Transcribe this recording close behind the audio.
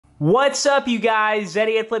What's up, you guys?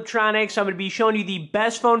 Zeddy at Fliptroniks. I'm going to be showing you the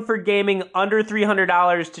best phone for gaming under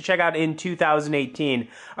 $300 to check out in 2018.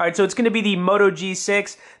 All right, so it's going to be the Moto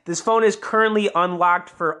G6. This phone is currently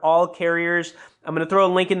unlocked for all carriers. I'm going to throw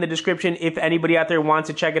a link in the description if anybody out there wants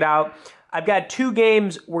to check it out. I've got two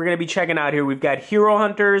games we're going to be checking out here. We've got Hero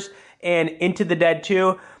Hunters and Into the Dead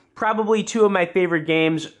 2. Probably two of my favorite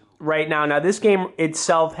games right now. Now, this game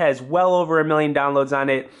itself has well over 1 million downloads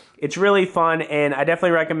on it. It's really fun, and I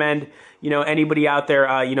definitely recommend, anybody out there,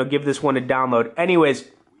 give this one a download. Anyways,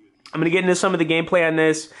 I'm going to get into some of the gameplay on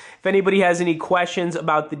this. If anybody has any questions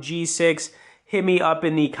about the G6, hit me up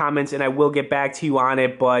in the comments, and I will get back to you on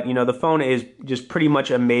it. But, the phone is just pretty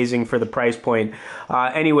much amazing for the price point.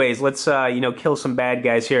 Anyways, let's, kill some bad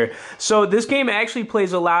guys here. So this game actually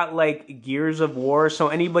plays a lot like Gears of War. So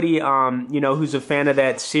anybody, who's a fan of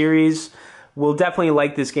that series will definitely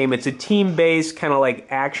like this game. It's a team-based kind of like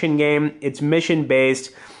action game. It's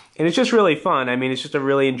mission-based, and it's just really fun. I mean, it's just a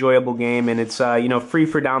really enjoyable game, and it's, free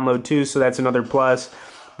for download too, so that's another plus.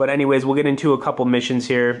 But anyways, we'll get into a couple missions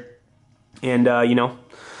here, and,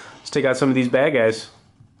 let's take out some of these bad guys.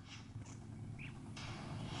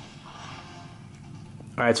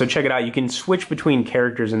 Alright, so check it out. You can switch between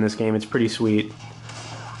characters in this game. It's pretty sweet.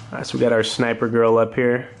 Alright, so we got our sniper girl up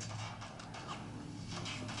here.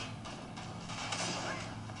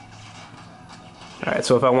 Alright,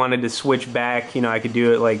 so if I wanted to switch back, I could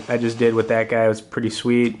do it like I just did with that guy. It was pretty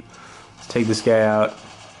sweet. Let's take this guy out.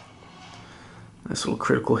 Nice little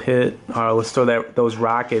critical hit. Alright, let's throw those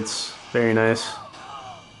rockets. Very nice.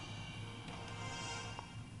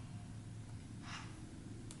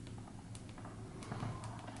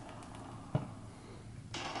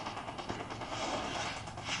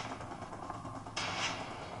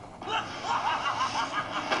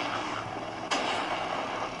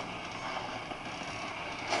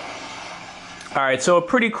 Alright, so a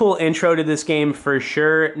pretty cool intro to this game for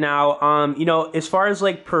sure. Now, as far as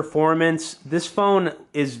like performance, this phone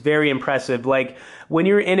is very impressive. Like when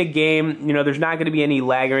you're in a game, there's not going to be any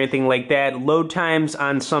lag or anything like that. Load times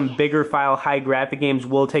on some bigger file, high graphic games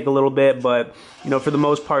will take a little bit, but for the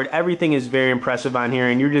most part, everything is very impressive on here,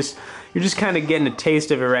 and you're just kind of getting a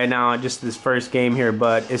taste of it right now on just this first game here.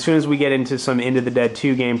 But as soon as we get into some Into the Dead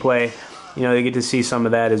 2 gameplay, they get to see some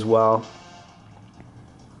of that as well.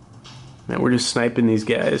 Now we're just sniping these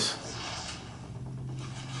guys.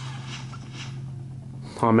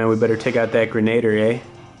 Oh man, we better take out that grenader, eh?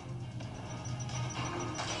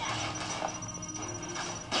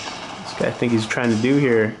 This guy I think he's trying to do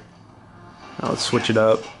here. Oh, let's switch it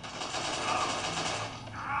up.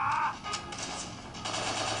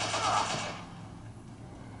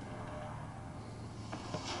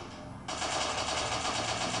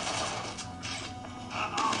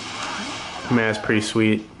 Man, that's pretty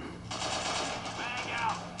sweet.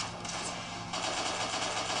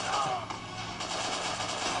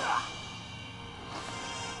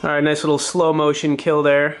 Alright, nice little slow motion kill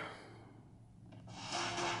there.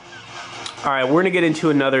 Alright, we're going to get into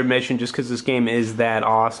another mission just because this game is that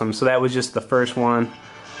awesome. So that was just the first one.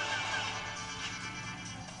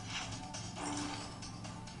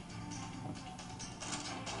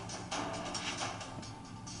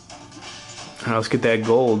 Alright, let's get that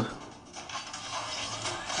gold.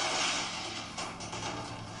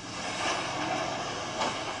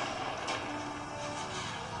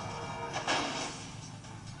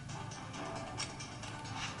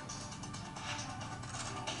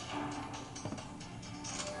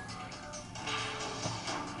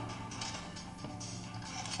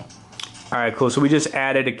 Alright, cool. So we just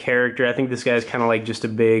added a character. I think this guy's kind of like just a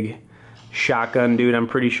big shotgun dude, I'm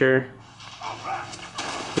pretty sure.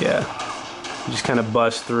 Yeah. Just kind of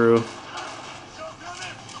bust through.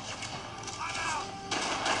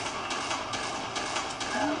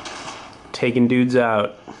 Taking dudes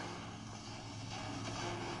out.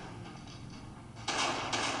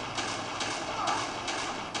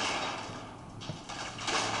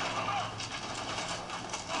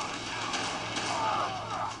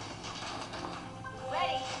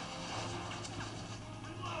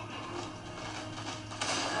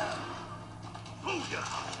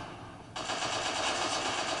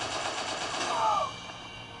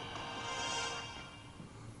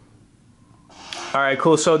 Alright,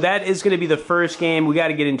 cool. So that is going to be the first game. We got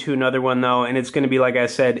to get into another one, though, and it's going to be, like I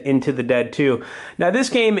said, Into the Dead 2. Now, this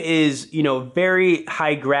game is, very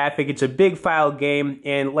high graphic. It's a big file game,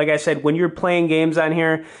 and like I said, when you're playing games on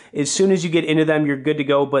here, as soon as you get into them, you're good to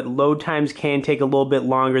go, but load times can take a little bit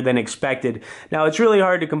longer than expected. Now, it's really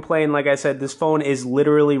hard to complain. Like I said, this phone is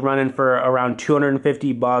literally running for around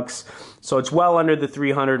 250 bucks, so it's well under the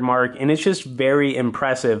 300 mark, and it's just very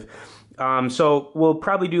impressive. So we'll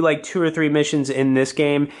probably do like 2 or 3 missions in this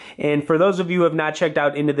game. And for those of you who have not checked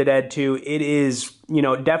out Into the Dead 2, it is, you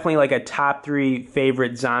know, definitely like a top 3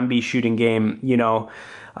 favorite zombie shooting game, you know,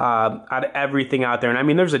 out of everything out there. And I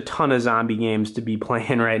mean, there's a ton of zombie games to be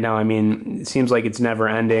playing right now. I mean, it seems like it's never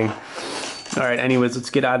ending. All right, anyways, let's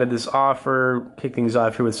get out of this offer, kick things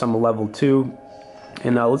off here with some level 2.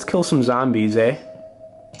 And let's kill some zombies, eh?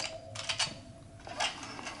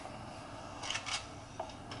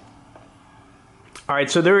 Alright,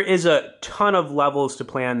 so there is a ton of levels to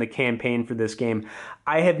play on the campaign for this game.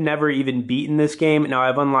 I have never even beaten this game. Now,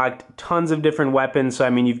 I've unlocked tons of different weapons. So, I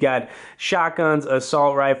mean, you've got shotguns,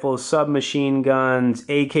 assault rifles, submachine guns,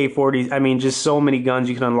 AK-40s. I mean, just so many guns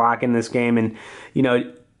you can unlock in this game. And, you know,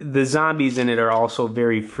 the zombies in it are also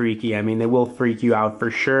very freaky. I mean, they will freak you out for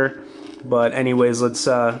sure. But anyways, let's,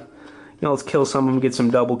 you know, let's kill some of them, get some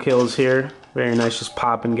double kills here. Very nice, just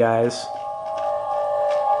popping guys.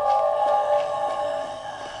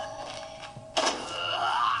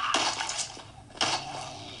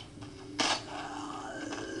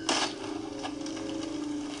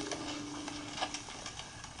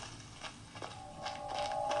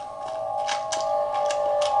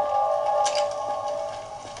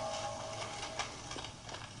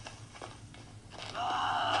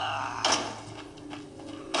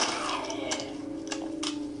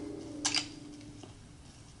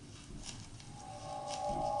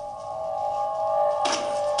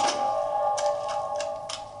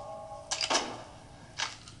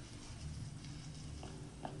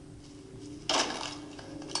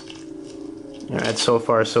 Alright, so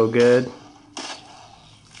far so good.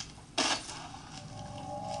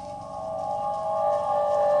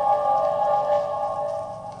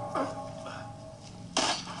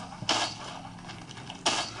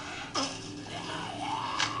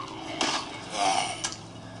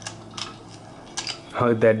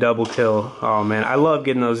 Oh, that double kill. Oh man, I love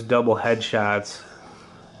getting those double headshots.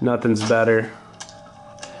 Nothing's better.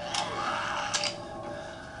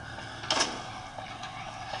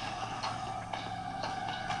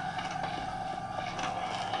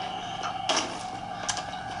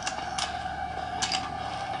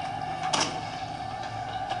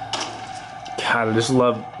 God, I just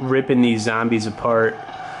love ripping these zombies apart.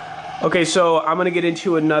 Okay, so I'm going to get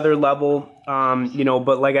into another level, you know,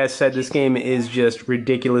 but like I said, this game is just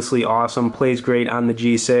ridiculously awesome, plays great on the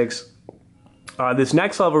G6. This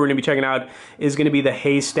next level we're going to be checking out is going to be the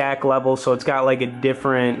haystack level, so it's got like a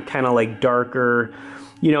different kind of like darker,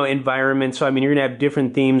 you know, environment. So I mean, you're going to have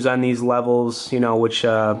different themes on these levels, you know, which, you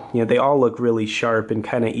know, they all look really sharp and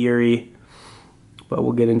kind of eerie. But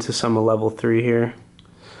we'll get into some of level 3 here.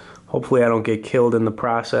 Hopefully I don't get killed in the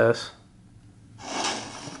process.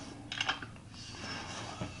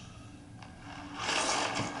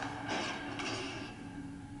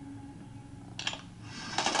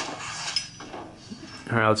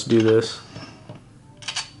 Alright, let's do this.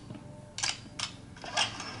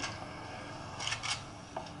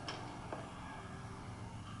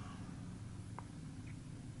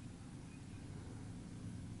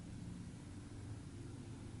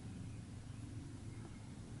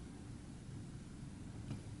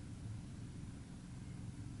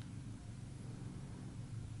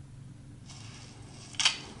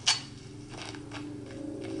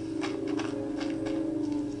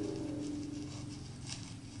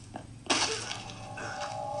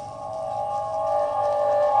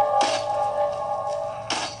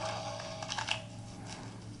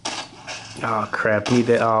 Oh crap, need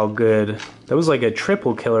that. Oh good. That was like a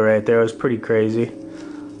triple killer right there. It was pretty crazy.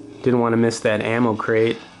 Didn't want to miss that ammo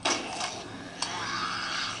crate.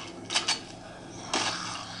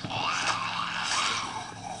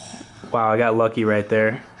 Wow, I got lucky right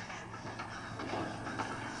there.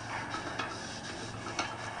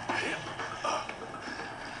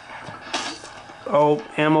 Oh,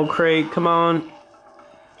 ammo crate, come on.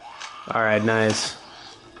 Alright, nice.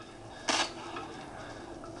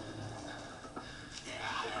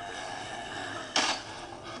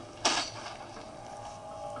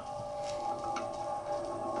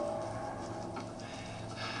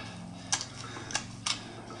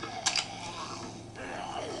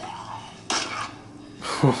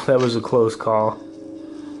 That was a close call.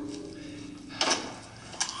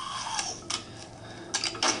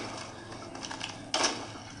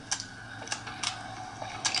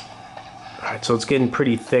 Alright, so it's getting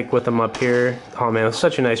pretty thick with them up here. Oh man, it was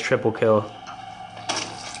such a nice triple kill.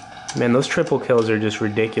 Man, those triple kills are just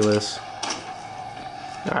ridiculous.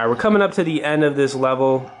 Alright, we're coming up to the end of this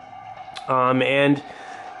level. And,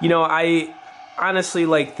 you know, I honestly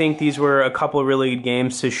like think these were a couple really good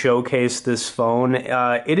games to showcase this phone.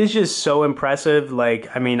 It is just so impressive. Like,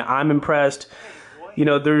 I mean, I'm impressed. You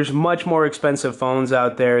know, there's much more expensive phones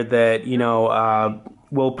out there that, you know,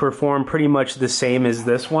 will perform pretty much the same as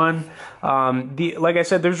this one. Like I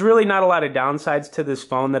said, there's really not a lot of downsides to this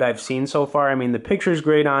phone that I've seen so far. I mean, the picture's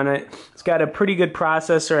great on it. It's got a pretty good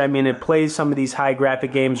processor. I mean, it plays some of these high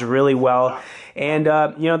graphic games really well. And,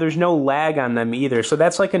 you know, there's no lag on them either. So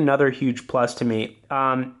that's like another huge plus to me.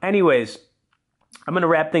 Anyways, I'm going to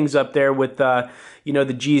wrap things up there with, you know,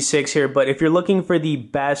 the G6 here. But if you're looking for the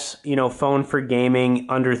best, you know, phone for gaming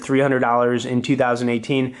under $300 in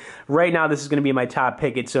 2018, right now this is going to be my top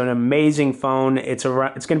pick. It's an amazing phone. It's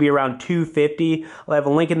going to be around $250. I'll have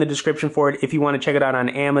a link in the description for it if you want to check it out on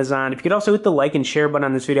Amazon. If you could also hit the like and share button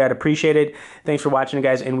on this video, I'd appreciate it. Thanks for watching,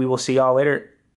 guys, and we will see y'all later.